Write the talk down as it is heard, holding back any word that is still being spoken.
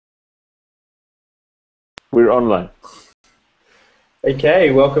We're online.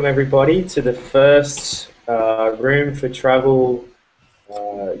 Okay, welcome everybody to the first Room for Travel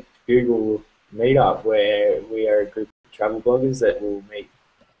Google meetup, where we are a group of travel bloggers that will meet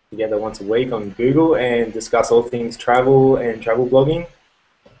together once a week on Google and discuss all things travel and travel blogging.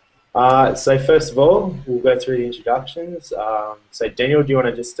 So first of all, we'll go through the introductions. So Daniel, do you want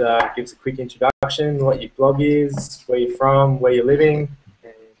to just give us a quick introduction, what your blog is, where you're from, where you're living?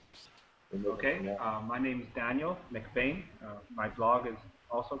 Okay, my name is Daniel McBain. My blog is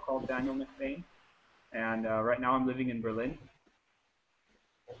also called Daniel McBain, and right now I'm living in Berlin.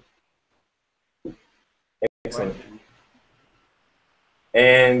 Excellent.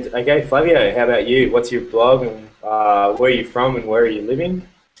 And okay, Flavio, how about you? What's your blog, and where are you from, and where are you living?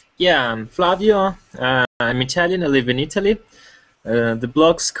 Yeah, I'm Flavio. I'm Italian. I live in Italy. The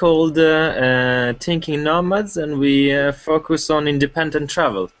blog's called Thinking Nomads, and we focus on independent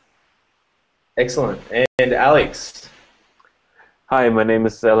travel. Excellent. And Alex? Hi, my name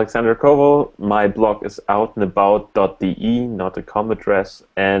is Alexander Koval. My blog is outandabout.de, not a com address,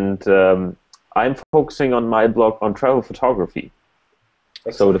 and I'm focusing on my blog on travel photography.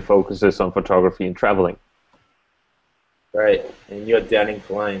 Excellent. So the focus is on photography and traveling. Great. And you're down in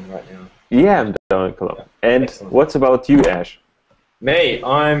Cologne right now? Yeah, I'm down in Cologne. Yeah. And Excellent. What's about you, Ash? Me,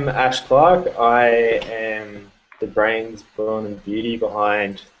 I'm Ash Clark. I am the brains, brawn, and beauty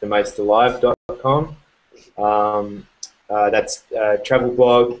behind themostalive.com. That's a travel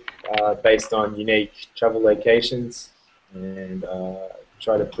blog based on unique travel locations, and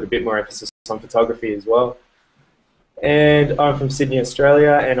try to put a bit more emphasis on photography as well. And I'm from Sydney,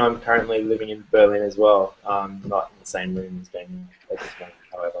 Australia, and I'm currently living in Berlin as well. Not in the same room as Daniel at this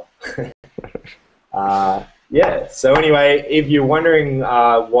moment, however. Yeah, so anyway, if you're wondering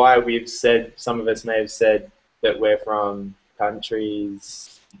why we've said, some of us may have said that we're from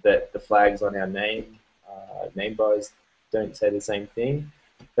countries that the flags on our name bars don't say the same thing.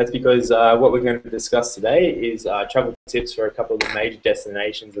 That's because what we're going to discuss today is travel tips for a couple of the major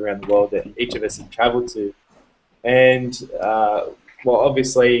destinations around the world that each of us have traveled to. And, well,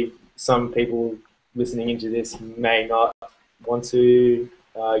 obviously, some people listening into this may not want to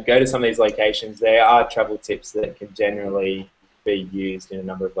go to some of these locations. There are travel tips that can generally be used in a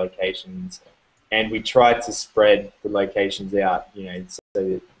number of locations. And we tried to spread the locations out, so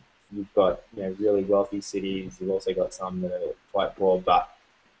that you've got, really wealthy cities. You've also got some that are quite poor, but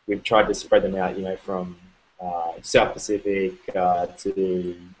we've tried to spread them out, from South Pacific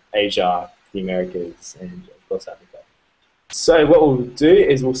to Asia, the Americas, and of course Africa. So what we'll do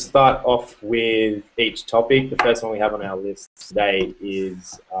is we'll start off with each topic. The first one we have on our list today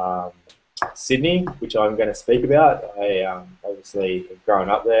is Sydney, which I'm going to speak about. I obviously have grown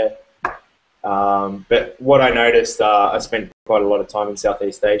up there. But what I noticed, I spent quite a lot of time in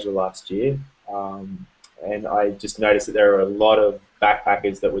Southeast Asia last year, and I just noticed that there were a lot of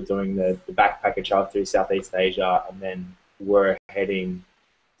backpackers that were doing the backpacker travel through Southeast Asia, and then were heading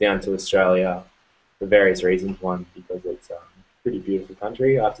down to Australia for various reasons. One, because it's a pretty beautiful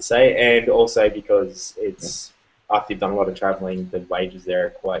country, I have to say, and also because it's, after you've done a lot of traveling, the wages there are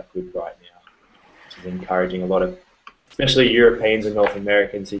quite good right now, which is encouraging a lot of, especially Europeans and North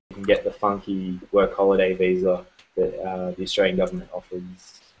Americans, who can get the funky work holiday visa that the Australian government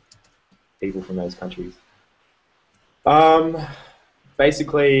offers people from those countries.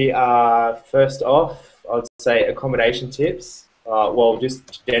 Basically, first off, I'd say accommodation tips. Well,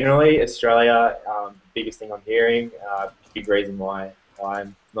 just generally, Australia, the biggest thing I'm hearing, big reason why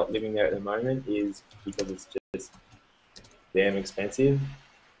I'm not living there at the moment is because it's just damn expensive.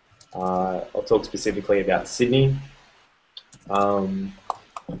 I'll talk specifically about Sydney.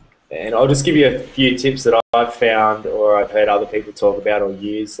 And I'll just give you a few tips that I've found, or I've heard other people talk about or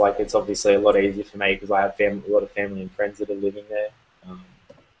use. Like, it's obviously a lot easier for me because I have a lot of family and friends that are living there.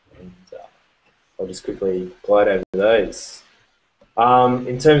 And I'll just quickly glide over those.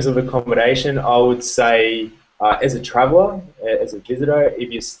 In terms of accommodation, I would say as a traveller, as a visitor, if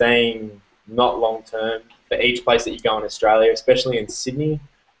you're staying not long term, for each place that you go in Australia, especially in Sydney,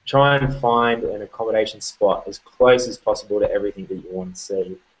 try and find an accommodation spot as close as possible to everything that you want to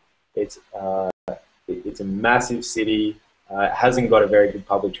see. It's a massive city. It hasn't got a very good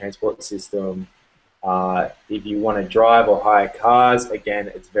public transport system. If you want to drive or hire cars, again,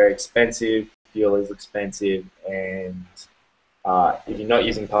 it's very expensive. Fuel is expensive, and if you're not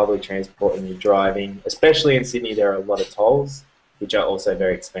using public transport and you're driving, especially in Sydney, there are a lot of tolls, which are also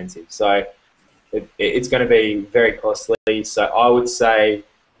very expensive. So it's going to be very costly. So I would say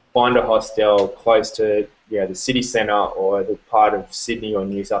find a hostel close to the city centre or the part of Sydney or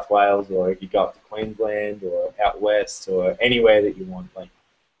New South Wales, or if you go up to Queensland or out west or anywhere that you want. Like,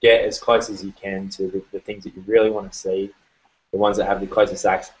 get as close as you can to the things that you really want to see, the ones that have the closest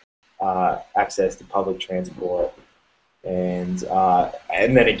access to public transport. And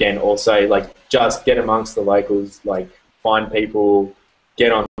then again, also, like, just get amongst the locals, like, find people,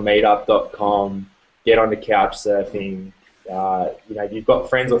 get on meetup.com, get on the couch surfing. You know, if you've got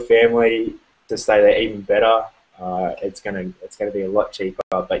friends or family to stay there, even better. It's gonna be a lot cheaper,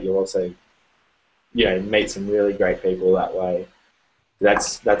 but you'll also, you know, meet some really great people that way.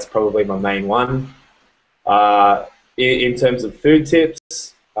 That's probably my main one. In terms of food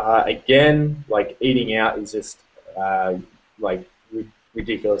tips, again, like, eating out is just like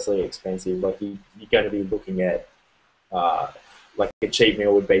ridiculously expensive. Like, you're going to be looking at like, a cheap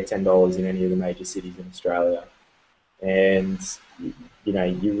meal would be $10 in any of the major cities in Australia, and you know,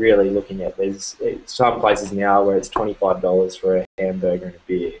 you're really looking at, there's some places now where it's $25 for a hamburger and a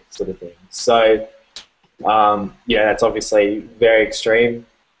beer, sort of thing. So yeah, that's obviously very extreme.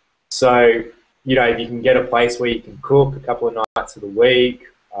 So, you know, if you can get a place where you can cook a couple of nights of the week,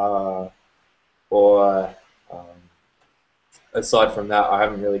 or aside from that, I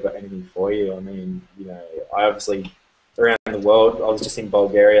haven't really got anything for you. I mean, you know, I obviously, around the world, I was just in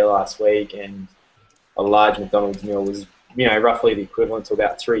Bulgaria last week, and a large McDonald's meal was, you know, roughly the equivalent to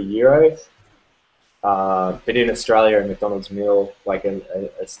about €3. But in Australia, a McDonald's meal, like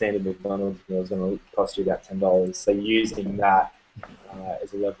a standard McDonald's meal, is going to cost you about $10. So using that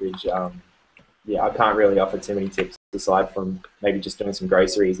as a leverage, yeah, I can't really offer too many tips aside from maybe just doing some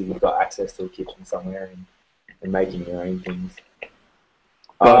groceries if you've got access to a kitchen somewhere, and making your own things.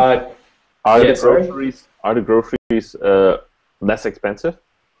 Are yeah, the groceries less expensive?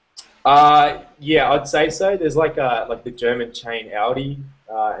 Yeah, I'd say so. There's like the German chain Aldi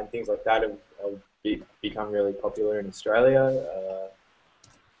and things like that have become really popular in Australia.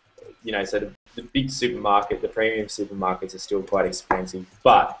 You know, so the big supermarket, the premium supermarkets are still quite expensive,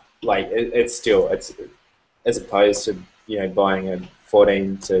 but like it's as opposed to, you know, buying a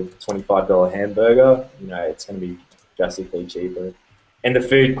 $14 to $25 hamburger, you know, it's going to be drastically cheaper. And the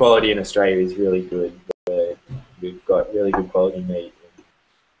food quality in Australia is really good. We've got really good quality meat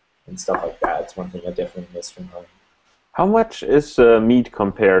and stuff like that. It's one thing I definitely miss from home. How much is meat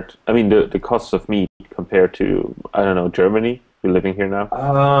compared? I mean, the cost of meat compared to, I don't know, Germany? You're living here now.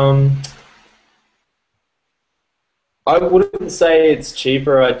 I wouldn't say it's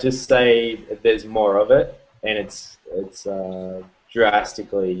cheaper. I'd just say there's more of it, and it's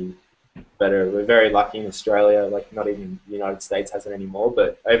drastically better. We're very lucky in Australia. Like, not even the United States has it anymore,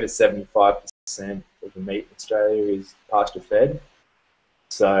 but over 75% of the meat in Australia is pasture fed.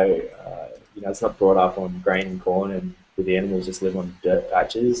 So you know, it's not brought up on grain and corn, and the animals just live on dirt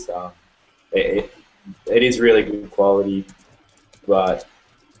patches. It is really good quality, but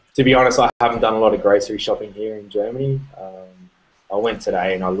to be honest, I haven't done a lot of grocery shopping here in Germany. I went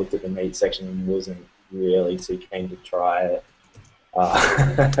today and I looked at the meat section and wasn't really too keen to try it.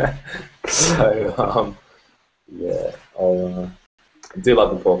 So yeah, I do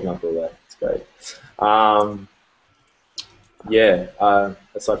love the pork knuckle though. It's great. Yeah.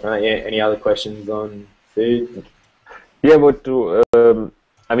 Aside from that, yeah, any other questions on food? Yeah, but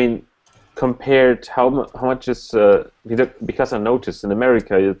I mean, compared, how much is because I noticed in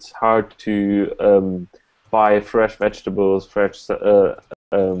America it's hard to buy fresh vegetables, fresh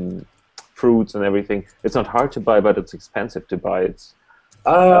fruits and everything. It's not hard to buy, but it's expensive to buy. It's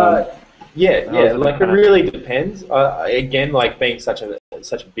yeah. Like, it really depends. Again, like, being such a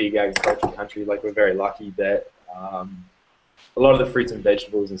big agricultural country, like, we're very lucky that a lot of the fruits and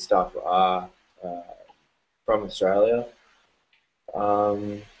vegetables and stuff are from Australia.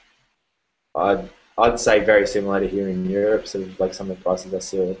 I'd say very similar to here in Europe, sort of like some of the prices I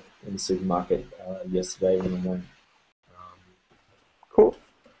saw in the supermarket yesterday when I went. Cool.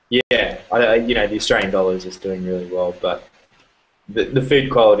 Yeah, you know, the Australian dollar is just doing really well, but the food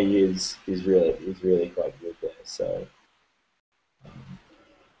quality is really quite good there. So,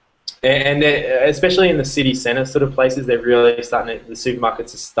 and especially in the city centre sort of places, they're really the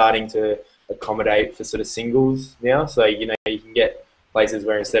supermarkets are starting to accommodate for sort of singles now. So, you know, you can get places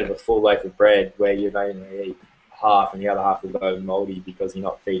where instead of a full loaf of bread where you've only eat half and the other half will go mouldy because you're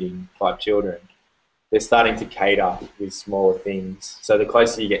not feeding 5 children, they're starting to cater with smaller things. So the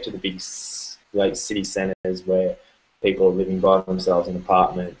closer you get to the big, like, city centres where people are living by themselves in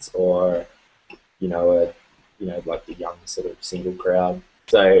apartments, or like the young sort of single crowd.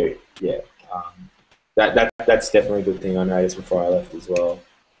 So yeah, that's definitely a good thing I noticed before I left as well.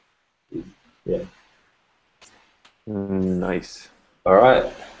 Yeah. Nice. All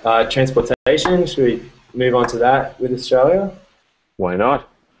right. Transportation. Should we move on to that with Australia? Why not?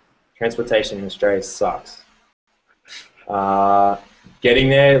 Transportation in Australia sucks. getting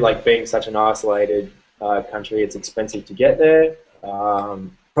there, like being such an isolated country, it's expensive to get there.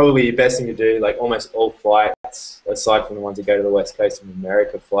 Probably the best thing to do, like almost all flights, aside from the ones that go to the west coast of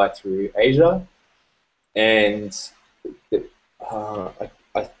America, fly through Asia. And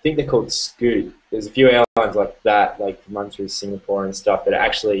I think they're called Scoot. There's a few airlines like that, like run through Singapore and stuff, but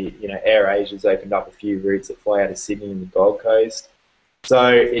actually, you know, AirAsia's opened up a few routes that fly out of Sydney and the Gold Coast. So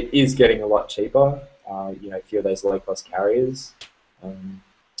it is getting a lot cheaper, you know, a few of those low-cost carriers.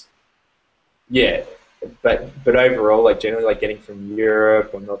 Yeah, but overall, like generally, like getting from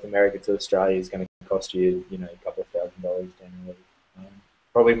Europe or North America to Australia is going to cost you, you know, a couple of $1,000 generally.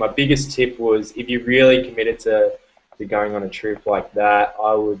 Probably my biggest tip was if you're really committed to going on a trip like that,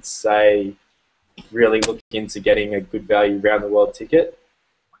 I would say really look into getting a good value round the world ticket.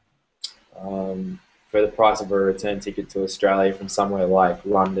 For the price of a return ticket to Australia from somewhere like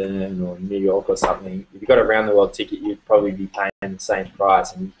London or New York or something, if you got a round the world ticket, you'd probably be paying the same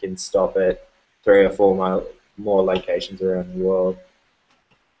price, and you can stop at 3 or 4 more locations around the world.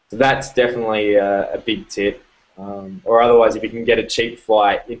 So that's definitely a big tip. Or otherwise, if you can get a cheap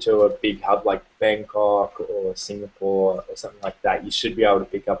flight into a big hub like Bangkok or Singapore or something like that, you should be able to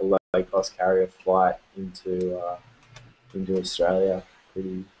pick up a low-cost carrier flight into Australia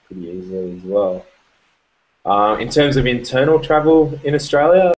pretty easily as well. In terms of internal travel in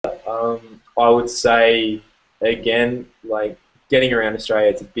Australia, I would say, again, like getting around Australia,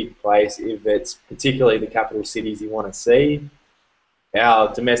 it's a big place. If it's particularly the capital cities you want to see,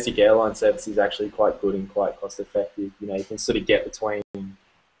 our domestic airline service is actually quite good and quite cost effective. You know, you can sort of get between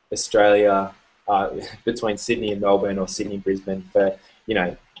Australia, between Sydney and Melbourne or Sydney and Brisbane for, you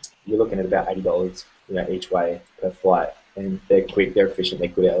know, you're looking at about $80, you know, each way per flight. And they're quick, they're efficient, they're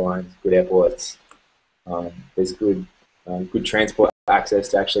good airlines, good airports. There's good transport access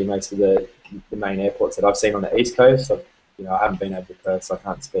to actually most of the main airports that I've seen on the East Coast. You know, I haven't been over to Perth, so I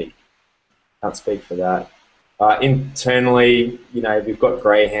can't speak for that. Internally, you know, we've got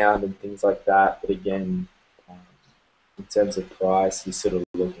Greyhound and things like that, but again, in terms of price, you're sort of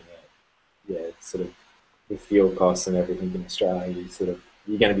looking at, sort of the fuel costs and everything in Australia.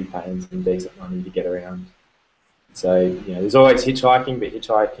 You're going to be paying some decent money to get around. So, you know, there's always hitchhiking, but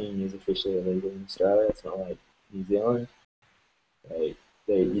hitchhiking is officially illegal in Australia. It's not like New Zealand.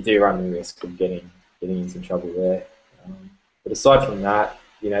 You do run the risk of getting in some trouble there. But aside from that,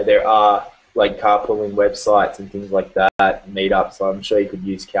 you know, there are like carpooling websites and things like that, meetups. So I'm sure you could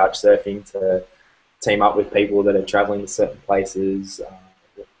use couch surfing to team up with people that are traveling to certain places.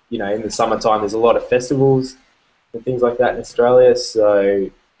 You know, in the summertime, there's a lot of festivals and things like that in Australia. So,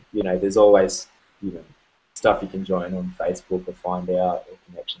 you know, there's always, you know, stuff you can join on Facebook or find out or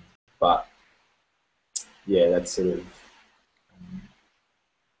connections. But yeah, that's sort of,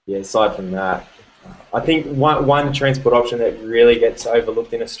 aside from that, I think one transport option that really gets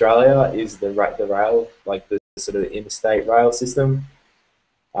overlooked in Australia is the rail, like the sort of interstate rail system.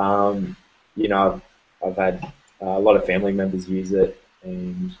 You know, I've had a lot of family members use it,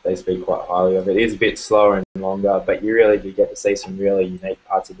 and they speak quite highly of it. It is a bit slower and longer, but you really do get to see some really unique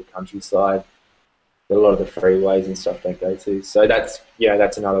parts of the countryside that a lot of the freeways and stuff don't go to. So that's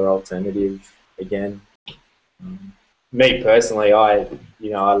another alternative. Again, me personally, I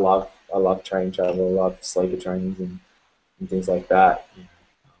love train travel. I love sleeper trains and things like that.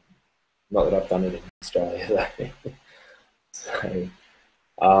 Not that I've done it in Australia though. So,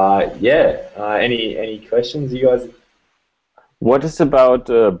 any questions, you guys? What is about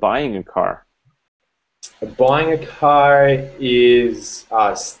buying a car? Buying a car is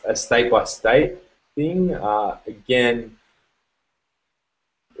a state-by-state thing. Again,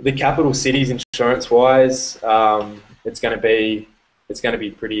 the capital cities, insurance-wise, it's going to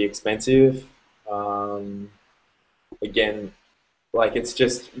be pretty expensive. Again, like it's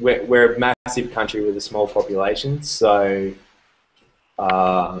just we're a massive country with a small population, so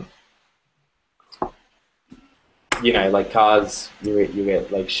you know, like cars, you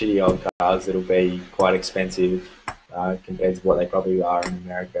get like shitty old cars that'll be quite expensive compared to what they probably are in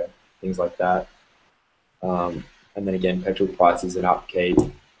America, things like that. And then again, petrol prices and upkeep.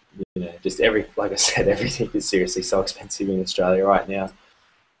 You know, just like I said, everything is seriously so expensive in Australia right now.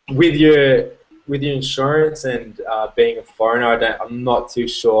 With your insurance and being a foreigner, I'm not too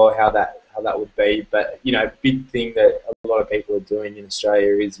sure how that would be. But you know, a big thing that a lot of people are doing in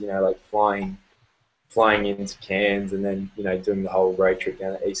Australia is, you know, like flying into Cairns and then, you know, doing the whole road trip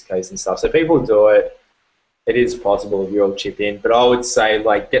down the East Coast and stuff. So people do it. It is possible if you all chip in, but I would say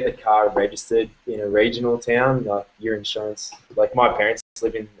like get the car registered in a regional town. Like your insurance, like my parents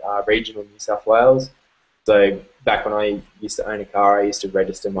live in regional New South Wales. So back when I used to own a car, I used to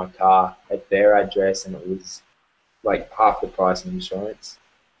register my car at their address, and it was like half the price of insurance.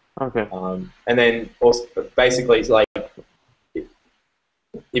 Okay. And then also basically it's like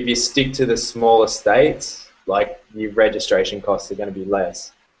if you stick to the smaller states, like your registration costs are going to be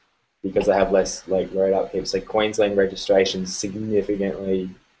less because they have less like road upkeep. So Queensland registration is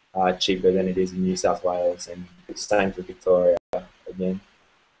significantly cheaper than it is in New South Wales, and same for Victoria again.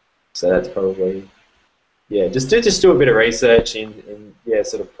 So that's probably just do a bit of research in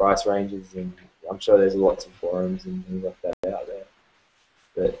sort of price ranges, and I'm sure there's lots of forums and things like that out there.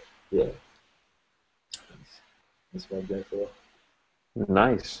 But yeah, that's what I go for.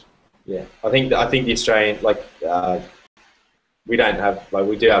 Nice. Yeah, I think the Australian we don't have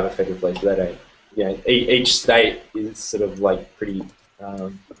we do have a federal police, but they don't. Each state is sort of like pretty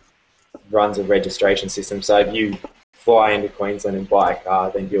runs a registration system. So if you fly into Queensland and buy a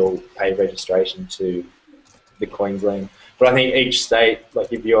car, then you'll pay registration to the Queensland. But I think each state,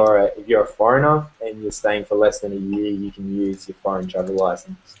 like if you're a foreigner and you're staying for less than a year, you can use your foreign travel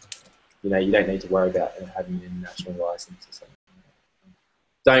license. You don't need to worry about having an international license or something.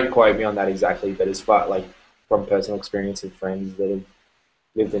 Don't quote me on that exactly, but as far like from personal experience of friends that have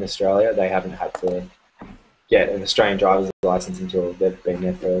lived in Australia, they haven't had to get an Australian driver's license until they've been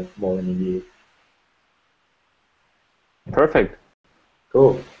there for more than a year. Perfect.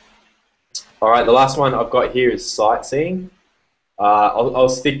 Cool. All right, the last one I've got here is sightseeing. I'll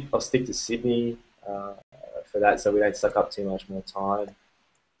stick to Sydney for that, so we don't suck up too much more time.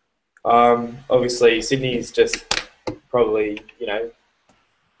 Obviously, Sydney is just probably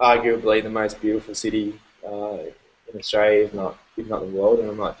arguably the most beautiful city in Australia, if not the world. And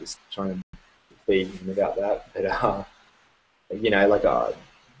I'm not just trying to be about that, but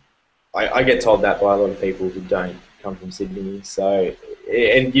I get told that by a lot of people who don't come from Sydney. So,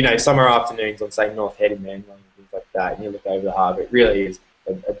 and summer afternoons on say North Head in Manly and things like that, and you look over the harbour, it really is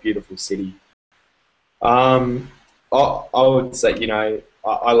a beautiful city. I would say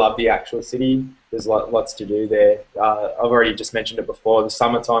I love the actual city. There's lots to do there. I've already just mentioned it before. The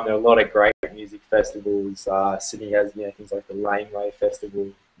summertime, there are a lot of great music festivals. Sydney has things like the Laneway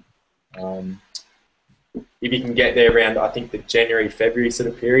Festival. If you can get there around, I think the January, February sort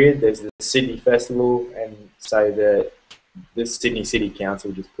of period, there's the Sydney Festival, and so the Sydney City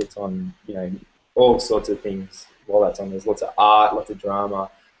Council just puts on all sorts of things while that's on. There's lots of art, lots of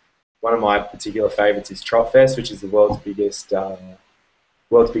drama. One of my particular favourites is Trot Fest, which is the world's biggest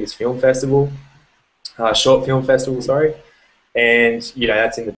film festival, short film festival, sorry. And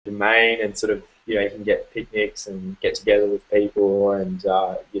that's in the Domain, and sort of you can get picnics and get together with people, and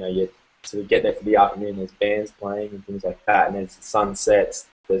you sort of get there for the afternoon. There's bands playing and things like that, and as the sun sets,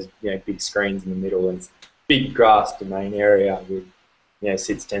 there's big screens in the middle, and it's big grass Domain area with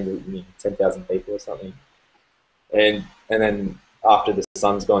sits 10,000 people or something, and then after the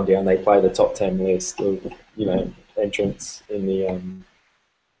sun's gone down, they play the top 10 list of entrants in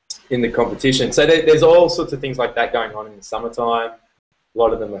the competition. So there's all sorts of things like that going on in the summertime. A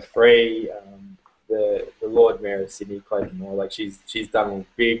lot of them are free. The Lord Mayor of Sydney, Clayton Moore, she's done a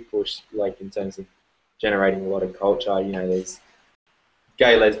big push in terms of generating a lot of culture. There's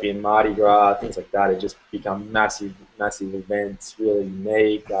gay, lesbian, Mardi Gras, things like that have just become massive events, really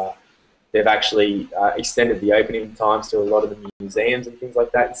unique. They've actually extended the opening times to a lot of the museums and things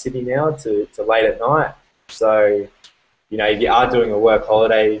like that in Sydney now to late at night. So, if you are doing a work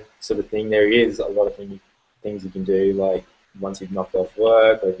holiday sort of thing, there is a lot of things you can do, like once you've knocked off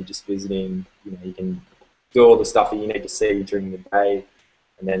work, or if you're just visiting, you can do all the stuff that you need to see during the day,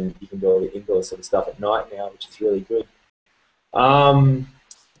 and then you can do all the indoor sort of stuff at night now, which is really good. I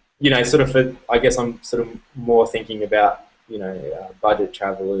guess I'm sort of more thinking about budget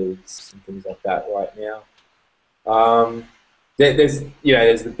travellers and things like that right now. There's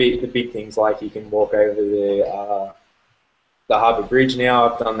the big things, like you can walk over the Harbour Bridge now.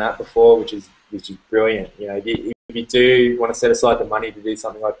 I've done that before, which is brilliant. If you do want to set aside the money to do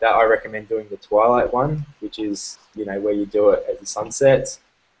something like that, I recommend doing the Twilight one, which is where you do it as the sun sets.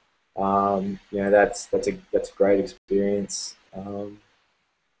 That's a great experience.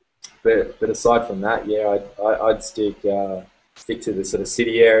 But aside from that, I'd stick to the sort of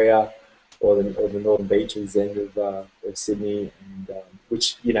city area or the Northern Beaches end of Sydney, and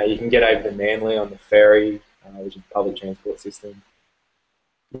which you can get over to Manly on the ferry, which is a public transport system.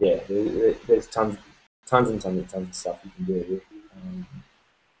 Yeah, there's tons and tons of stuff you can do.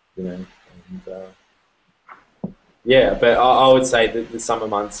 But I would say that the summer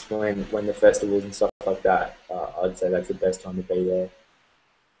months when the festivals and stuff like that, I'd say that's the best time to be there.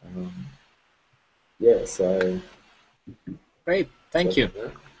 So Great, thank you.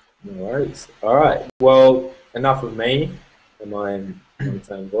 No worries. All right. Well, enough of me and my own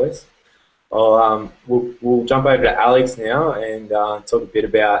voice. We'll jump over to Alex now and talk a bit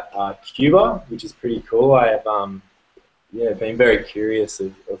about Cuba, which is pretty cool. I have been very curious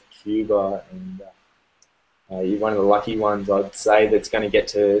of Cuba, and you're one of the lucky ones, I'd say, that's going to get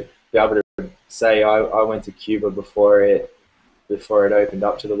to be able to say I went to Cuba before it opened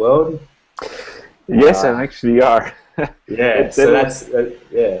up to the world. Yes, and actually are. Yeah,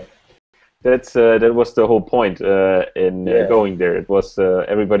 that was the whole point in going there. It was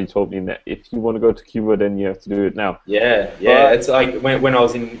everybody told me that if you want to go to Cuba, then you have to do it now. Yeah. It's like when I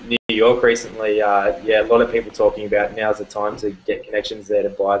was in New York recently. A lot of people talking about now's the time to get connections there to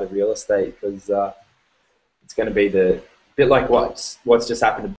buy the real estate, because it's going to be the bit like what's just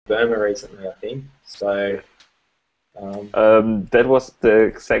happened to Burma recently, I think. So. That was the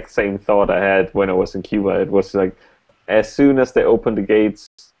exact same thought I had when I was in Cuba. It was like, as soon as they open the gates,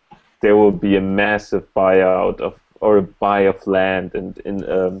 there will be a massive buyout a buy of land and in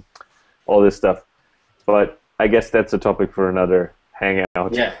all this stuff. But I guess that's a topic for another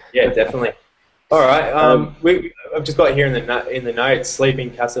hangout. Yeah, definitely. All right. I've just got here in the notes,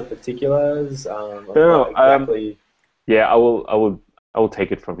 sleeping casa particulars. Exactly. Yeah, I will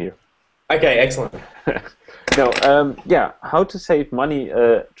take it from here. Okay, excellent. How to save money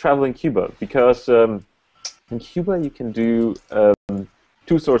traveling Cuba, because in Cuba you can do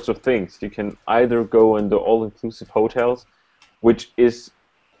two sorts of things. You can either go in the all-inclusive hotels, which is,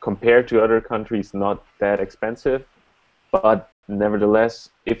 compared to other countries, not that expensive, but nevertheless,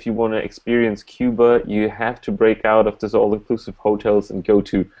 if you want to experience Cuba, you have to break out of this all-inclusive hotels and go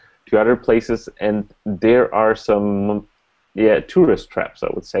to other places, and there are some tourist traps, I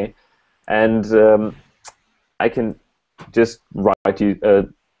would say. And I can just let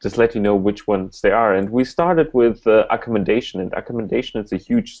you know which ones they are. And we started with accommodation, and accommodation is a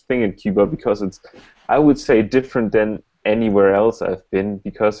huge thing in Cuba because it's, I would say, different than anywhere else I've been,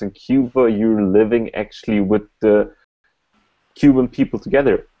 because in Cuba you're living actually with the Cuban people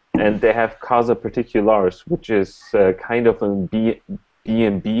together, and they have casa particulars, which is kind of a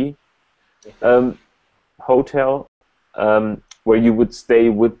B&B hotel, where you would stay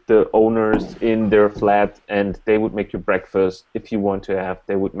with the owners in their flat, and they would make you breakfast if you want to have.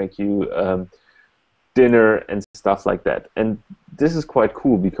 They would make you dinner and stuff like that. And this is quite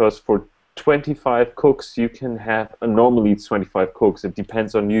cool because for 25 cooks you can have. Normally it's 25 cooks. It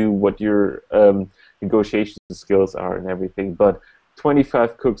depends on you what your negotiation skills are and everything. But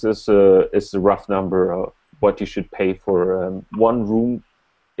 25 cooks is a rough number of what you should pay for one room.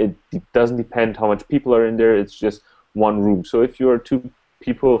 It doesn't depend how much people are in there. It's just one room. So if you are 2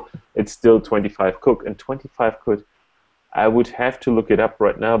 people, it's still 25 cook. And 25 cook, I would have to look it up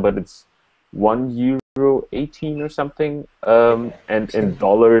right now, but it's €1.18 or something. And in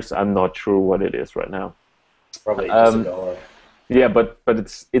dollars, I'm not sure what it is right now. Probably just $1. Yeah, but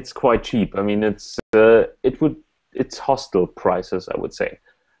it's quite cheap. I mean, it's hostel prices, I would say.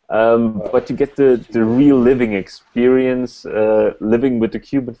 But you get the real living experience, living with the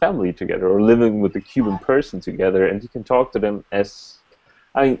Cuban family together, or living with the Cuban person together, and you can talk to them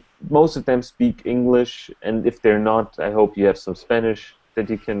most of them speak English, and if they're not, I hope you have some Spanish that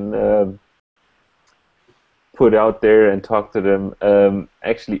you can put out there and talk to them.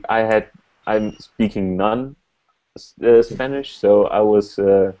 Actually, I'm speaking none Spanish, so I was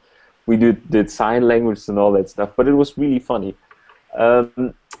we did sign language and all that stuff, but it was really funny.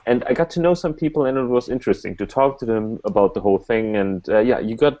 And I got to know some people, and it was interesting to talk to them about the whole thing. And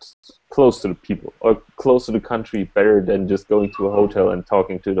you got close to the people, or close to the country, better than just going to a hotel and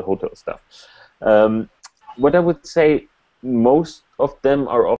talking to the hotel staff. What I would say, most of them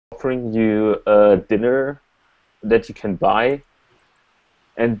are offering you dinner that you can buy.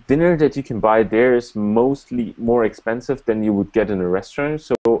 And dinner that you can buy there is mostly more expensive than you would get in a restaurant.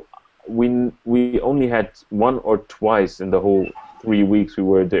 So we only had 1 or twice in the whole 3 weeks we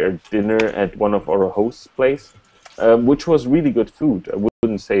were there dinner at one of our hosts' place, which was really good food. I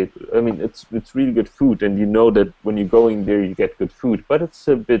wouldn't say it. I mean, it's really good food, and you know that when you're going there you get good food, but it's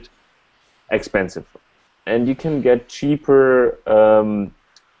a bit expensive. And you can get cheaper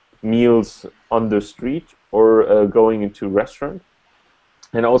meals on the street or going into a restaurant.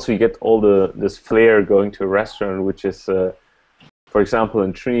 And also you get all this flair going to a restaurant, which is for example,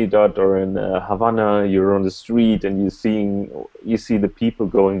 in Trinidad or in Havana, you're on the street and you see the people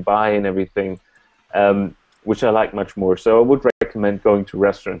going by and everything, which I like much more. So I would recommend going to a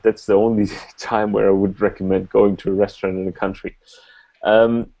restaurant. That's the only time where I would recommend going to a restaurant in the country.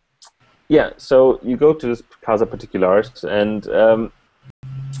 So you go to this Casa Particulars, and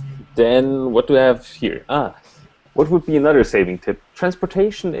then what do I have here? What would be another saving tip?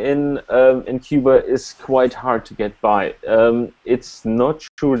 Transportation in Cuba is quite hard to get by. It's not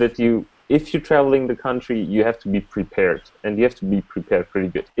sure that if you're traveling the country, you have to be prepared, and you have to be prepared pretty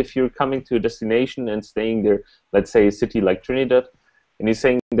good. If you're coming to a destination and staying there, let's say a city like Trinidad, and you're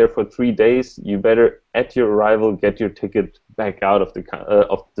staying there for 3 days, you better, at your arrival, get your ticket back out of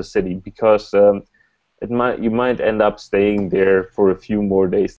the city, because you might end up staying there for a few more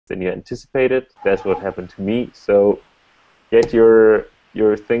days than you anticipated. That's what happened to me. So get your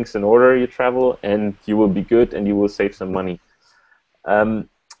things in order, you travel, and you will be good, and you will save some money.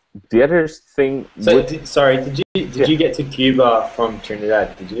 The other thing. So, did you get to Cuba from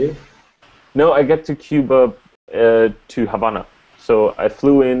Trinidad? Did you? No, I get to Cuba to Havana. So I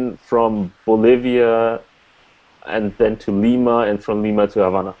flew in from Bolivia, and then to Lima, and from Lima to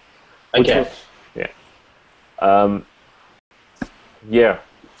Havana. Okay. Yeah.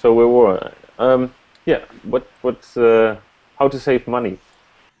 So where were I? What's how to save money?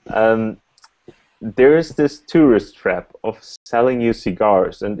 There is this tourist trap of selling you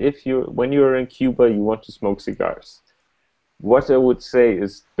cigars, and when you're in Cuba, you want to smoke cigars. What I would say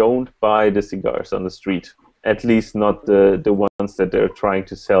is, don't buy the cigars on the street. At least not the ones that they're trying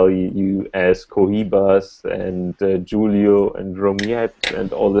to sell you as Cohibas and Julio and Romiet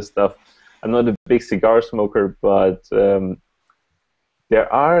and all this stuff. I'm not a big cigar smoker, but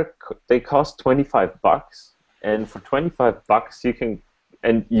they cost $25, and for $25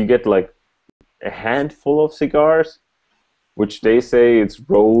 you get like a handful of cigars, which they say it's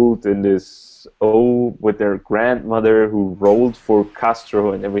rolled in this with their grandmother who rolled for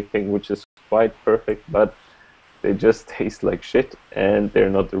Castro and everything, which is quite perfect, but they just taste like shit, and they're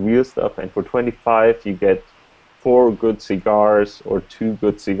not the real stuff. And for $25, you get 4 good cigars or 2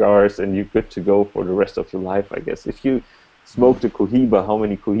 good cigars, and you're good to go for the rest of your life, I guess. If you smoke the Cohiba, how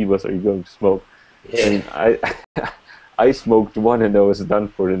many Cohibas are you going to smoke? Yeah. And I smoked one, and I was done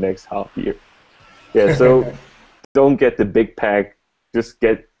for the next half year. Yeah, so don't get the big pack. Just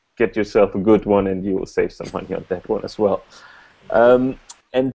get yourself a good one, and you will save some money on that one as well.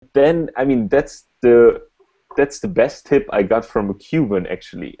 And then, I mean, that's the best tip I got from a Cuban,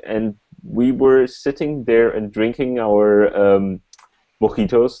 actually. And we were sitting there and drinking our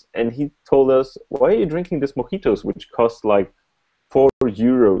mojitos, and he told us, "Why are you drinking this mojitos, which cost like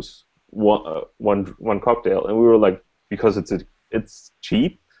 €4 one cocktail?" And we were like, "Because it's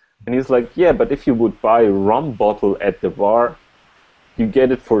cheap." And he's like, "Yeah, but if you would buy a rum bottle at the bar, you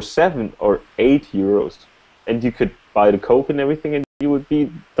get it for €7 or €8, and you could buy the Coke and everything, and you would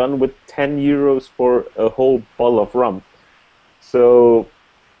be done with €10 for a whole bottle of rum." So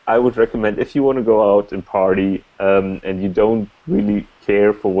I would recommend, if you want to go out and party and you don't really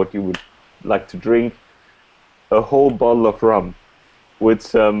care for what you would like to drink, a whole bottle of rum with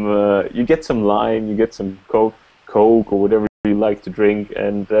some, you get some lime, you get some Coke or whatever you like to drink,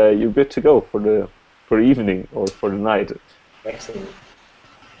 and you're good to go for the evening or for the night. Excellent.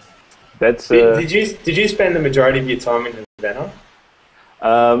 That's. Did you spend the majority of your time in Havana?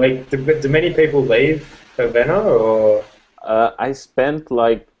 Do many people leave Havana, or? I spent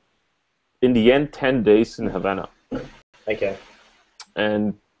like, in the end, 10 days in Havana. Okay.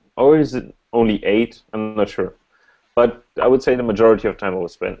 Or is it only 8? I'm not sure. But I would say the majority of time I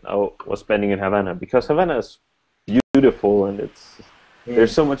was spending in Havana, because Havana is beautiful, and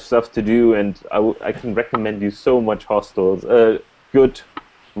there's so much stuff to do, and I can recommend you so much hostels, good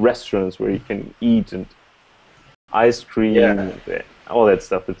restaurants where you can eat, and ice cream, and all that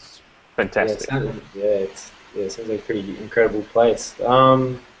stuff. It's fantastic. It sounds like a pretty incredible place.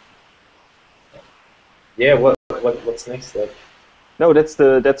 What's next? Like, no, that's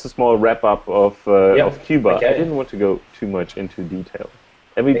a small wrap up of Cuba. Okay. I didn't want to go too much into detail.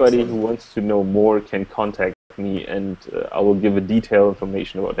 Everybody who wants to know more can contact me, and I will give a detailed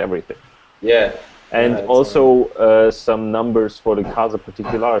information about everything. Yeah. And also some numbers for the Casa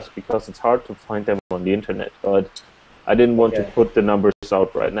Particulars, because it's hard to find them on the internet. But I didn't want to put the numbers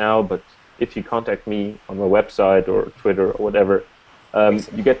out right now. But if you contact me on my website or Twitter or whatever,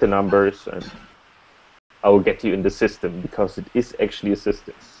 you get the numbers, and I will get you in the system, because it is actually a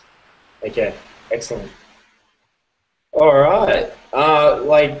system. Okay, excellent. All right,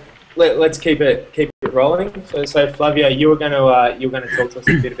 let's keep it rolling. So Flavio, you were going to talk to us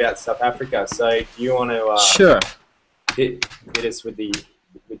a bit about South Africa. So do you want to sure hit us with the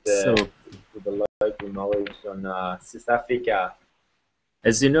local knowledge on South Africa?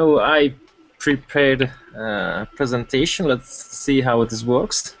 As you know, I prepared a presentation. Let's see how this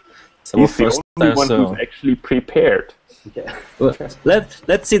works. So he's the only one who's actually prepared. Yeah. Well,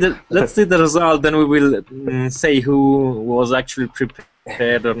 let's see the result. Then we will say who was actually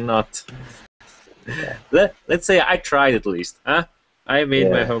prepared or not. Let's say I tried at least. Huh? I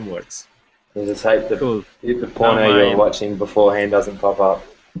made my homeworks. You just hope the porno you're watching beforehand doesn't pop up.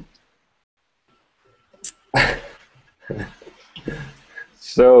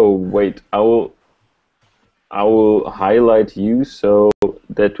 So wait, I will highlight you so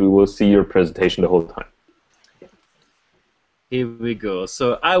that we will see your presentation the whole time. Here we go.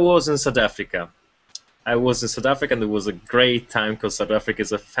 So I was in South Africa. And it was a great time because South Africa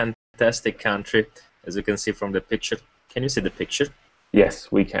is a fantastic country, as you can see from the picture. Can you see the picture?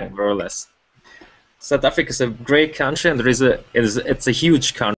 Yes, we can. More or less. South Africa is a great country, and it's a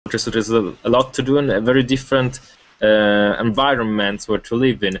huge country, so there's a lot to do and a very different environments where to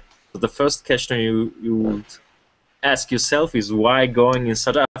live in. So the first question you would ask yourself is why going in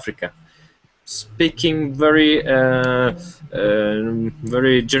South Africa? Speaking very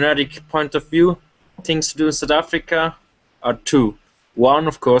very generic point of view, things to do in South Africa are two. One,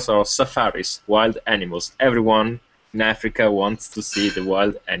 of course, are safaris, wild animals. Everyone in Africa wants to see the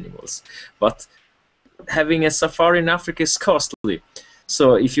wild animals, but having a safari in Africa is costly.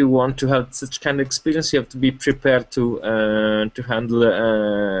 So if you want to have such kind of experience, you have to be prepared to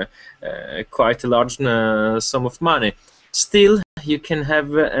handle quite a large sum of money. Still, you can have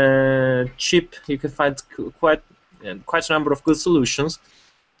cheap. You can find quite a number of good solutions.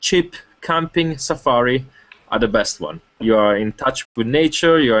 Cheap camping safari are the best one. You are in touch with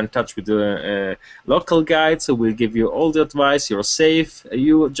nature. You are in touch with the local guides who will give you all the advice. You're safe.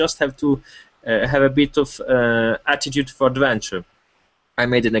 You just have to have a bit of attitude for adventure. I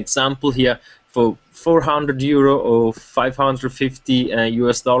made an example here. For €400 or 550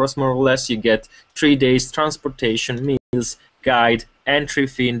 US dollars, more or less, you get 3 days transportation, meals, guide, entry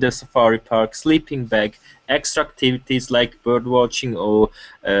fee in the safari park, sleeping bag, extra activities like bird watching or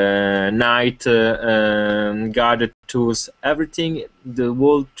night guided tours. Everything, the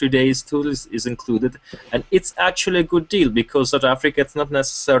whole 3 days tour is included, and it's actually a good deal because South Africa is not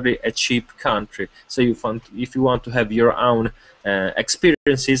necessarily a cheap country. So if you want to have your own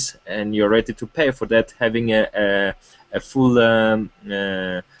experiences and you're ready to pay for that, having a full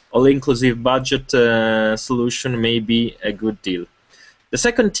all-inclusive budget solution may be a good deal. The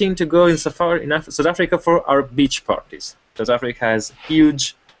second thing to go in safari in South Africa for are beach parties. South Africa has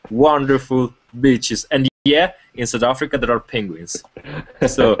huge, wonderful beaches, and yeah, in South Africa there are penguins.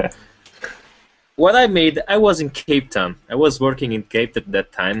 So what I made, I was in Cape Town. I was working in Cape at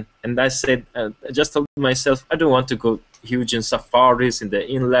that time, and I said, I just told myself, I don't want to go huge in safaris, in the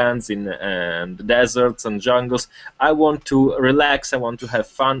inlands, in the deserts and jungles. I want to relax, I want to have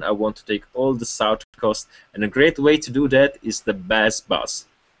fun, I want to take all the South Coast, and a great way to do that is the Best Bus.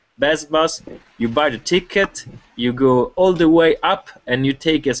 Best Bus, you buy the ticket, you go all the way up, and you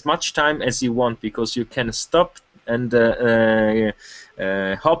take as much time as you want because you can stop and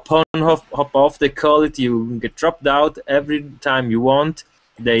hop on, hop off, they call it. You get dropped out every time you want.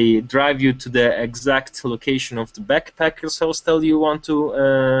 They drive you to the exact location of the backpackers hostel you want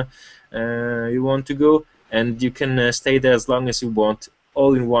to go, and you can stay there as long as you want,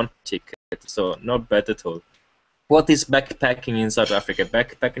 all in one ticket. So not bad at all. What is backpacking in South Africa?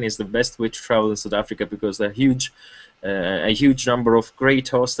 Backpacking is the best way to travel in South Africa because there are a huge number of great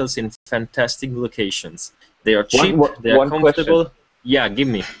hostels in fantastic locations. They are cheap, they are comfortable. Question. Yeah, give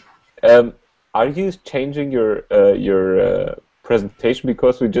me. Are you changing your presentation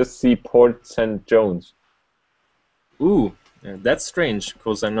because we just see Port St. John's? Ooh, that's strange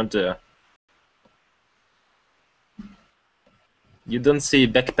because I'm not there. You don't see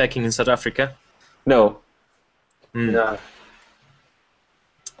backpacking in South Africa? No. No.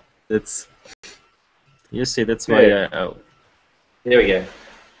 That's. You see, that's why. Here we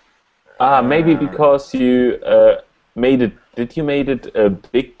go. Maybe because you made it. Did you made it a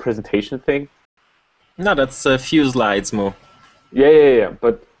big presentation thing? No, that's a few slides more. Yeah.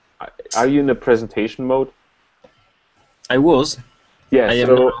 But are you in a presentation mode? I was. Yeah.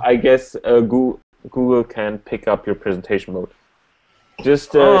 I guess Google can pick up your presentation mode.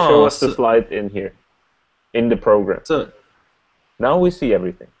 Just show us the slide in here, in the program. So now we see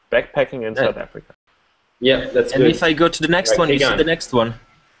everything. Backpacking in South Africa. Yeah, that's and good. if I go to the next one, you see the next one.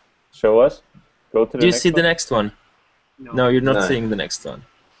 Show us. Go to the Do you next see one? the next one? No, you're not seeing the next one.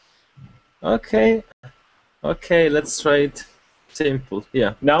 Okay, let's try it simple.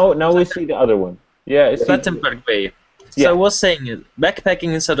 Yeah. Now we see the other one. Yeah, it's Plettenberg Bay. So Yeah. I was saying,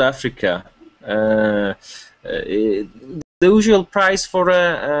 backpacking in South Africa. The usual price for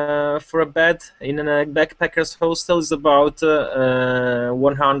a bed in a backpackers hostel is about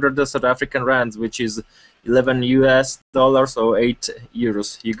 100 South African rands, which is 11 US dollars or 8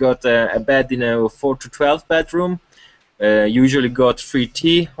 euros. You got a bed in a 4 to 12 bedroom. Usually got free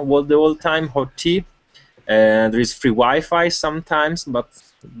tea the whole time, hot tea. There is free Wi-Fi sometimes, but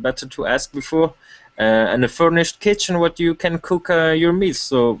better to ask before. And a furnished kitchen, what you can cook your meals.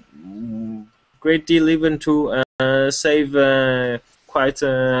 So great deal even to save quite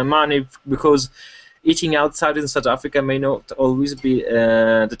money, because eating outside in South Africa may not always be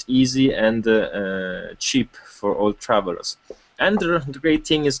that easy and cheap for all travelers. And the great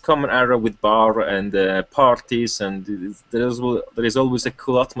thing is common area with bar and parties, and there is always a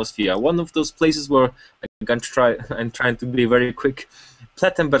cool atmosphere. One of those places where I'm trying to be very quick,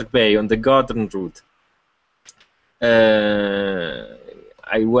 Plettenberg Bay on the Garden route.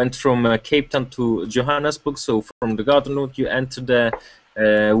 I went from Cape Town to Johannesburg, so from the Garden route you enter the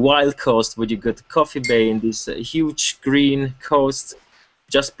Wild Coast, where you got Coffee Bay in this huge green coast.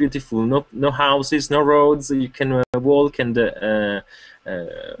 Just beautiful. No houses, no roads. You can walk and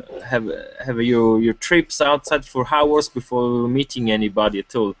have your trips outside for hours before meeting anybody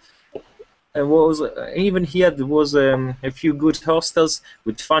at all. And even here there was a few good hostels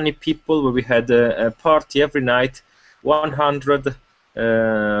with funny people where we had a party every night. 100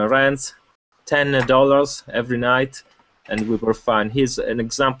 rands, $10 every night. And we were fine. Here's an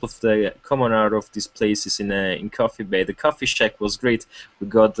example of the common area of these places in Coffee Bay. The coffee shack was great. We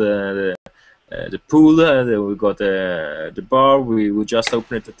got the pool, we got the bar. We just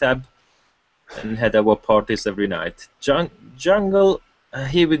opened the tab and had our parties every night. Jungle,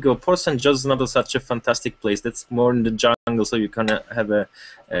 here we go. Port St. John's is not such a fantastic place. That's more in the jungle, so you can have a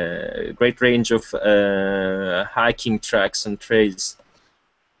great range of hiking tracks and trails.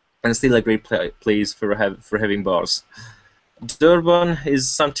 And still a great place for having bars. Durban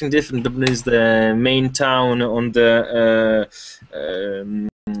is something different. Durban is the main town on the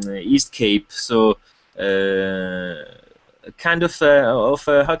East Cape, so kind of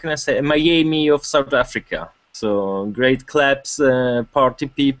how can I say, a Miami of South Africa. So great clubs, party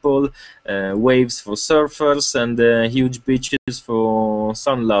people, waves for surfers, and huge beaches for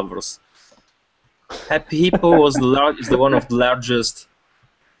sun lovers. Happy Hippo is one of the largest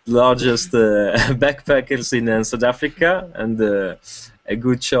backpackers in South Africa, and a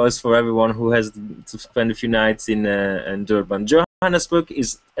good choice for everyone who has to spend a few nights in Durban. Johannesburg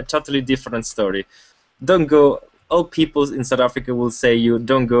is a totally different story. Don't go. All people in South Africa will say you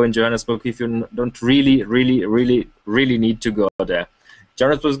don't go in Johannesburg if you don't really need to go there.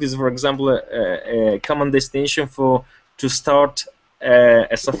 Johannesburg is, for example, a common destination to start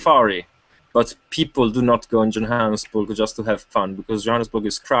a safari. But people do not go in Johannesburg just to have fun, because Johannesburg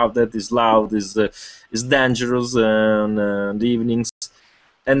is crowded, is loud, is dangerous in the evenings,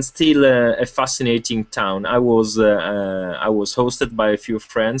 and still a fascinating town. I was hosted by a few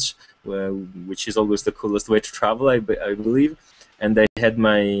friends, which is always the coolest way to travel, I believe, and I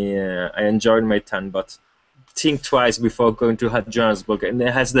enjoyed my time, but think twice before going to Johannesburg. And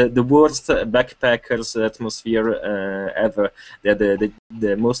it has the worst backpackers atmosphere ever. They're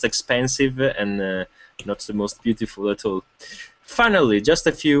the most expensive and not the most beautiful at all. Finally, just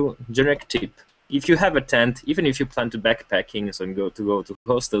a few generic tips. If you have a tent, even if you plan to backpacking, so go to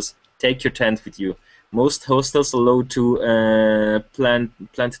hostels, take your tent with you. Most hostels allow to plant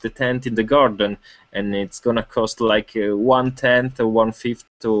the tent in the garden, and it's gonna cost like 1/10 or 1/5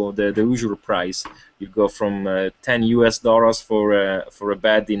 to the usual price. You go from $10 for a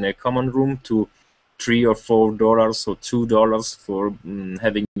bed in a common room to $3 or $4 or $2 for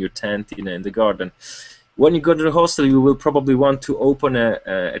having your tent in the garden. When you go to the hostel, you will probably want to open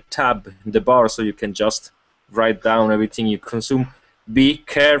a tab in the bar so you can just write down everything you consume. Be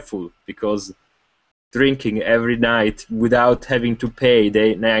careful, because drinking every night without having to pay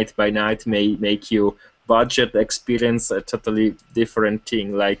night by night may make your budget experience a totally different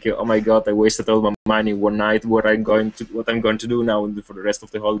thing. Like, oh my God, I wasted all my money one night. What I'm going to do now for the rest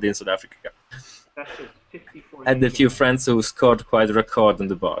of the holiday in South Africa. That's just 54. Had a few friends who scored quite a record on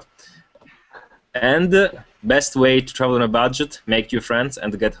the bar. And best way to travel on a budget: make your friends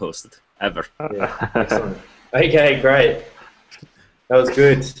and get hosted ever. Yeah, excellent. Okay, great. That was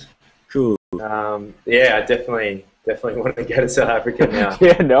good. Cool. Yeah, I definitely want to go to South Africa now.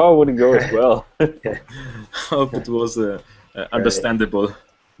 Yeah, no, I wouldn't go as well. Hope it was understandable.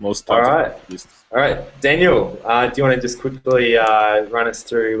 Most part. All right. All right, Daniel. Do you want to just quickly run us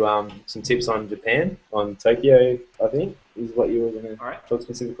through some tips on Japan, on Tokyo? I think is what you were going to talk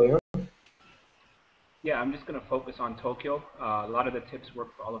specifically on. Yeah, I'm just going to focus on Tokyo. A lot of the tips work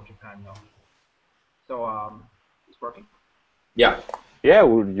for all of Japan, though. So, it's working? Yeah. Yeah,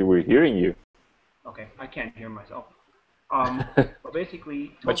 you were hearing you. Okay, I can't hear myself. But basically...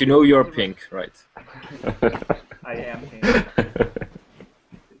 Tokyo, but you know you're pink, right? I am pink.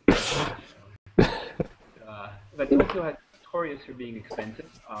 But Tokyo has notorious for being expensive,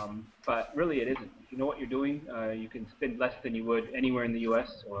 but really it isn't. If you know what you're doing, you can spend less than you would anywhere in the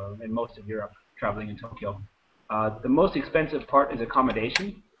US or in most of Europe traveling in Tokyo. The most expensive part is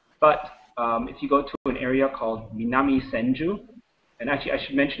accommodation, but if you go to an area called Minami Senju, and actually I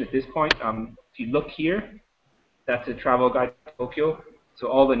should mention at this point, if you look here, that's a travel guide to Tokyo. So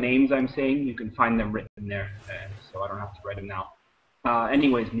all the names I'm saying, you can find them written there, so I don't have to write them now.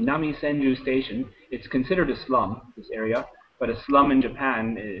 Anyways, Minami Senju Station, it's considered a slum, this area, but a slum in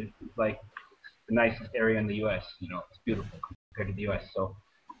Japan is like the nicest area in the U.S. You know, it's beautiful compared to the U.S., so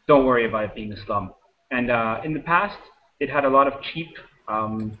don't worry about it being a slum. And in the past, it had a lot of cheap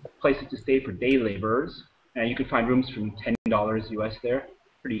places to stay for day laborers, and you could find rooms from $10 US there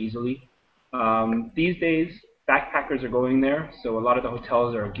pretty easily. These days, backpackers are going there, so a lot of the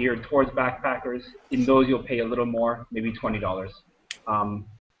hotels are geared towards backpackers. In those, you'll pay a little more, maybe $20.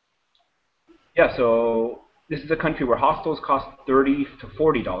 Yeah, so this is a country where hostels cost $30 to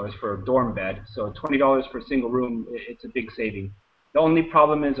 $40 for a dorm bed, so $20 for a single room, it's a big saving. The only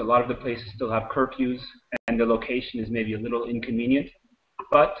problem is a lot of the places still have curfews, and the location is maybe a little inconvenient,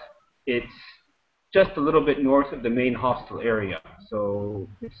 but it's just a little bit north of the main hostel area, so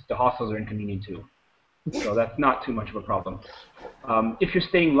the hostels are inconvenient too. So that's not too much of a problem. If you're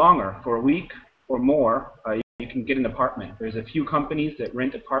staying longer, for a week or more, you can get an apartment. There's a few companies that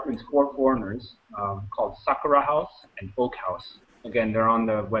rent apartments for foreigners called Sakura House and Oak House. Again, they're on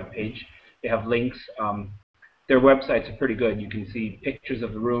the webpage. They have links. Their websites are pretty good. You can see pictures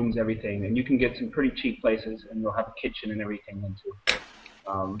of the rooms, everything, and you can get some pretty cheap places, and they'll have a kitchen and everything then too.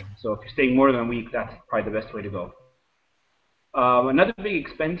 So if you're staying more than a week, that's probably the best way to go. Another big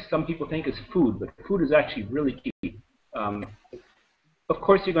expense some people think is food, but food is actually really cheap. Of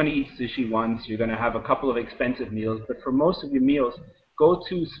course, you're going to eat sushi once. You're going to have a couple of expensive meals, but for most of your meals, go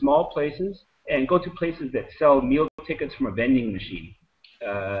to small places and go to places that sell meal tickets from a vending machine.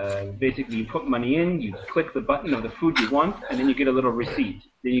 Basically, you put money in, you click the button of the food you want, and then you get a little receipt.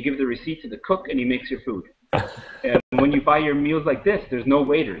 Then you give the receipt to the cook, and he makes your food. And when you buy your meals like this, there's no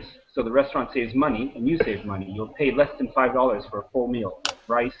waiters. So the restaurant saves money, and you save money. You'll pay less than $5 for a full meal.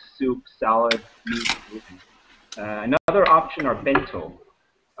 Rice, soup, salad, meat, everything. Another option are bento.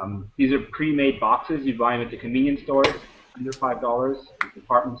 These are pre-made boxes. You buy them at the convenience stores, under $5,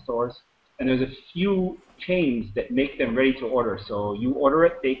 department stores. And there's a few chains that make them ready to order. So you order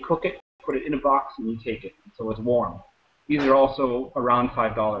it, they cook it, put it in a box, and you take it. So it's warm. These are also around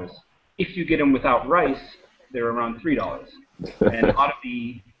 $5. If you get them without rice, they're around $3. And a lot of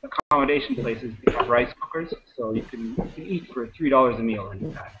the accommodation places have rice cookers, so you can eat for $3 a meal in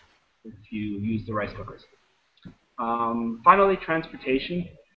Japan if you use the rice cookers. Finally, transportation.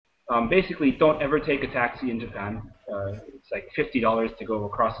 Basically, don't ever take a taxi in Japan. It's like $50 to go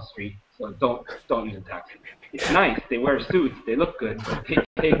across the street, so don't use a taxi. It's nice. They wear suits. They look good, but they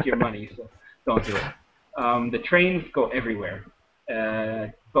take your money, so don't do it. The trains go everywhere.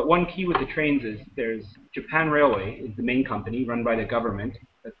 But one key with the trains is there's Japan Railway is the main company run by the government,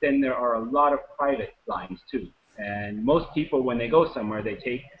 but then there are a lot of private lines too. And most people, when they go somewhere, they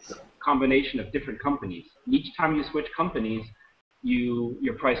take a combination of different companies. Each time you switch companies,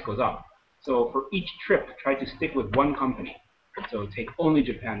 your price goes up. So for each trip, try to stick with one company. So take only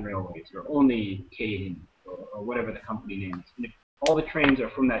Japan Railways or only Keihin or whatever the company name is. And if all the trains are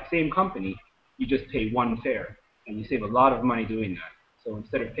from that same company, you just pay one fare, and you save a lot of money doing that. So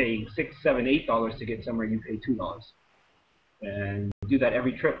instead of paying $6, $7, $8 to get somewhere, you pay $2. And do that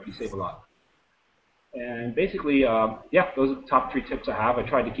every trip, you save a lot. And basically, yeah, those are the top 3 tips I have. I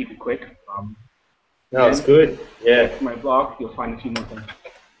tried to keep it quick. No, it's good. Yeah. My blog, you'll find a few more things.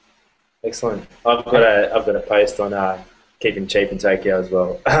 Excellent. I've got a post on keeping cheap in Tokyo as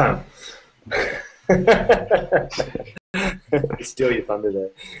well. Steal your thunder there.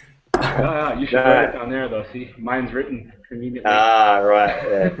 You should write it down there, though. See, mine's written conveniently. Ah,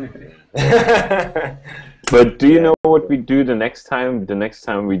 right. Yeah. But do you know what we do the next time? The next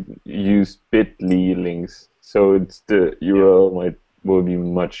time we use bit.ly links, so it's the URL will be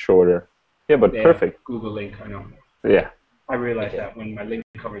much shorter. Yeah, but perfect. Google link, I know. Yeah. I realized that when my link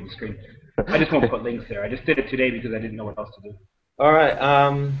covered the screen. I just won't put links there. I just did it today because I didn't know what else to do. All right.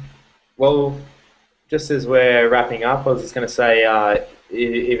 Well, just as we're wrapping up, I was just going to say,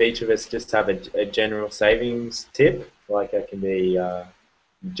 if each of us just have a general savings tip, like it can be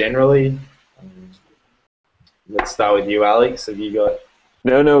generally. Let's start with you, Alex. Have you got?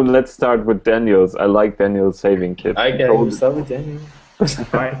 No. Let's start with Daniel's. I like Daniel's saving tip. Okay, we'll start with Daniel.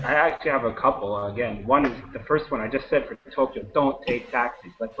 I actually have a couple. Again, one is the first one I just said for Tokyo. Don't take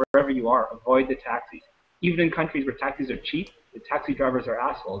taxis. Like wherever you are, avoid the taxis. Even in countries where taxis are cheap, the taxi drivers are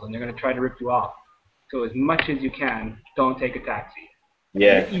assholes, and they're going to try to rip you off. So as much as you can, don't take a taxi.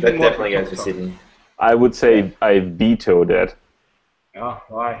 Yeah, that definitely goes to Sydney. I would say I veto that. Oh,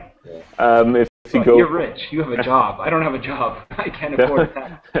 why? If if you Well, go, you're rich. You have a job. I don't have a job. I can't afford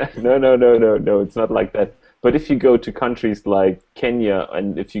that. no, it's not like that. But if you go to countries like Kenya,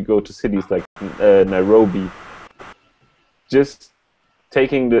 and if you go to cities like Nairobi, just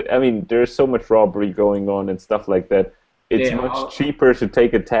taking I mean, there's so much robbery going on and stuff like that. It's Yeah, much cheaper to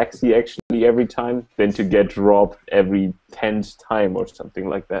take a taxi actually every time than to get robbed every 10th time or something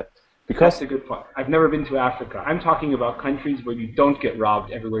like that. Because that's a good point. I've never been to Africa. I'm talking about countries where you don't get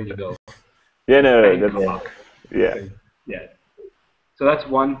robbed everywhere you go. yeah, no, Bangkok. yeah. Yeah. So that's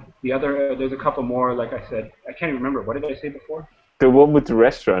one. The other, there's a couple more. Like I said, I can't even remember. What did I say before? The one with the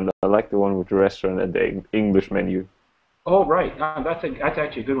restaurant. I like the one with the restaurant and the English menu. Oh, right. That's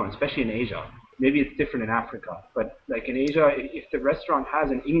actually a good one, especially in Asia. Maybe it's different in Africa, but like in Asia, if the restaurant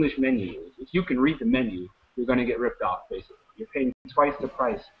has an English menu, if you can read the menu, you're going to get ripped off. Basically, you're paying twice the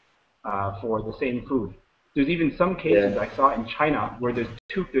price for the same food. There's even some cases I saw in China where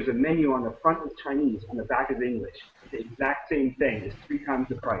there's a menu on the front is Chinese, on the back is English. The exact same thing is 3 times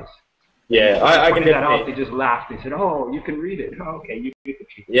the price. Yeah, I can pointed that definitely. out. They just laughed. They said, "Oh, you can read it. Oh, okay, you get the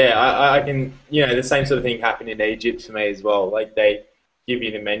cheap." Yeah, I can. You know, the same sort of thing happened in Egypt for me as well. Like they give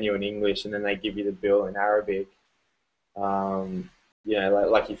you the menu in English and then they give you the bill in Arabic. You know, like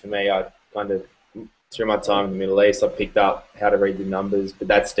lucky for me, I kind of through my time in the Middle East, I picked up how to read the numbers. But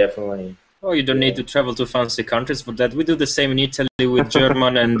that's definitely. Oh, you don't need to travel to fancy countries for that. We do the same in Italy with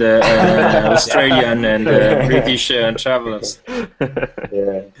German and Australian and British travelers.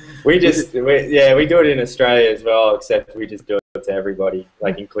 Yeah, we do it in Australia as well, except we just do it to everybody,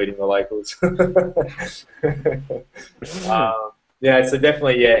 like including the locals. Yeah, so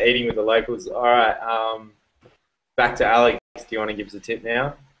definitely, eating with the locals. All right, back to Alex. Do you want to give us a tip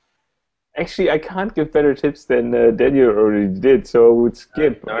now? Actually, I can't give better tips than Daniel already did, so I would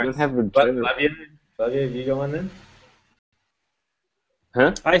skip. No, I don't have a Flavio, you go on then?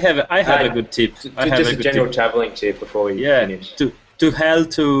 Huh? I have a good tip. Just a general traveling tip before we finish. To help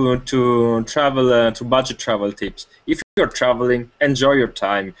to travel to budget travel tips. If you're traveling, enjoy your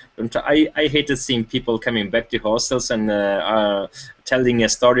time. I hated seeing people coming back to hostels and telling a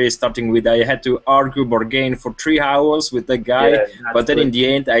story starting with I had to argue bargain for 3 hours with the guy, but then in the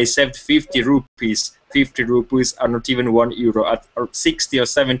end I saved 50 rupees. 50 rupees are not even €1 at or 60 or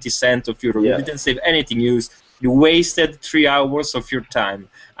 70 cents of euro. You didn't save anything. You wasted 3 hours of your time.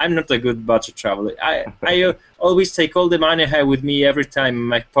 I'm not a good budget traveler. I always take all the money I have with me every time in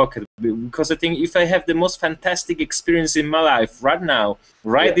my pocket because I think if I have the most fantastic experience in my life right now,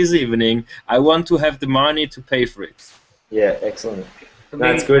 this evening, I want to have the money to pay for it. Yeah, excellent.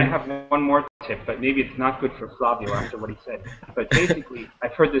 That's good. I have one more tip, but maybe it's not good for Flavio after what he said. But basically,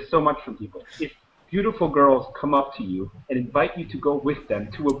 I've heard this so much from people. If beautiful girls come up to you and invite you to go with them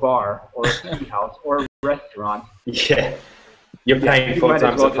to a bar or a tea house or a restaurant, you're paying 4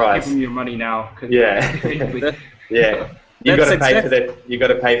 times the price. Just give them your money now. You got to pay for that. You got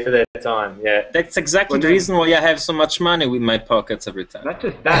to pay for their time. Yeah, that's exactly the reason why I have so much money with my pockets every time. Not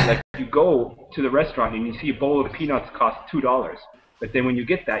just that, like you go to the restaurant and you see a bowl of peanuts cost $2, but then when you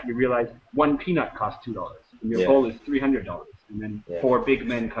get that, you realize 1 peanut costs $2, and your bowl is $300, and then 4 big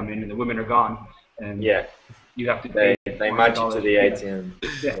men come in and the women are gone, and you have to pay. They march you to the ATM.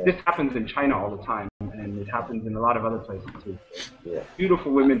 This happens in China all the time, and it happens in a lot of other places too.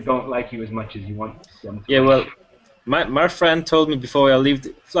 Beautiful women don't like you as much as you want them to. Yeah, well, my friend told me before I left,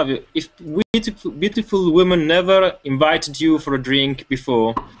 Flavio, if beautiful women never invited you for a drink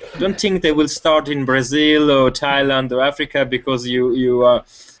before, don't think they will start in Brazil or Thailand or Africa because you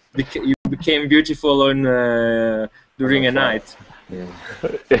became beautiful during a night.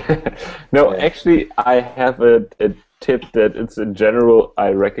 No, actually, I have a tip that it's in general. I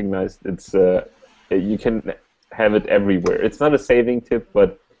recognize it's you can have it everywhere. It's not a saving tip,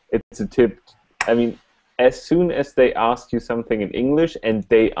 but it's a tip. I mean, as soon as they ask you something in English and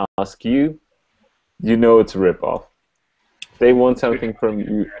they ask you, you know it's a ripoff. They want something from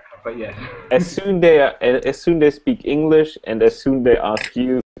you. But yes. As soon they speak English and as soon they ask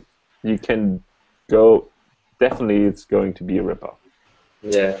you, you can go. Definitely, it's going to be a ripoff.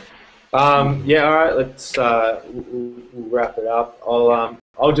 Yeah. All right. Let's we'll wrap it up.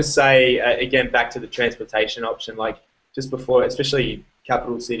 I'll just say again back to the transportation option. Like just before, especially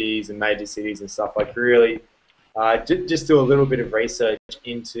capital cities and major cities and stuff. Like really, just do a little bit of research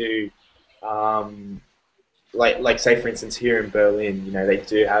into, like say for instance here in Berlin, you know they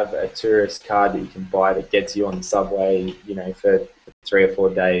do have a tourist card that you can buy that gets you on the subway, you know, for 3 or 4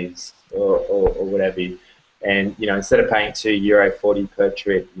 days or whatever. And you know, instead of paying €2.40 per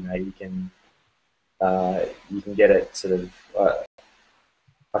trip, you know, you can get it sort of.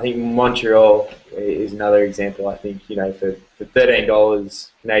 I think Montreal is another example. I think, for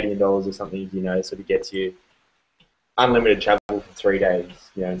 $13 Canadian dollars or something, sort of gets you unlimited travel for 3 days,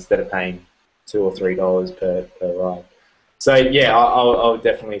 instead of paying $2 or $3 per ride. So yeah, I would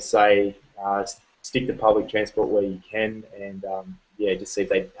definitely say stick to public transport where you can, and just see if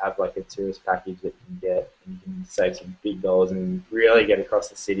they have like a tourist package that you can get, and you can save some big dollars and really get across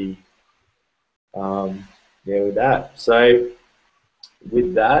the city. With that. So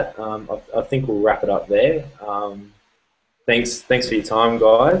with that, I think we'll wrap it up there. Thanks for your time,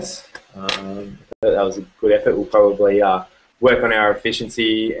 guys. That was a good effort. We'll probably work on our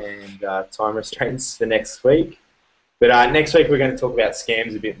efficiency and time restraints for next week. But next week we're going to talk about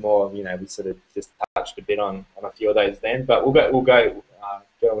scams a bit more. We sort of just touched a bit on a few of those then, but we'll go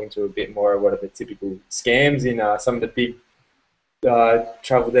into a bit more of what are the typical scams in some of the big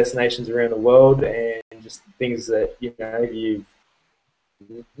travel destinations around the world, and just things that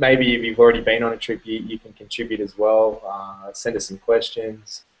maybe if you've already been on a trip, you can contribute as well. Send us some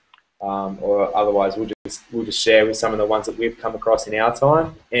questions, or otherwise we'll just share with some of the ones that we've come across in our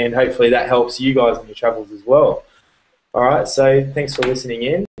time, and hopefully that helps you guys in your travels as well. All right, so thanks for listening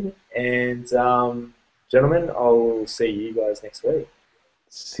in, and gentlemen, I'll see you guys next week.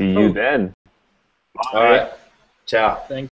 See you then. All right, ciao. Thank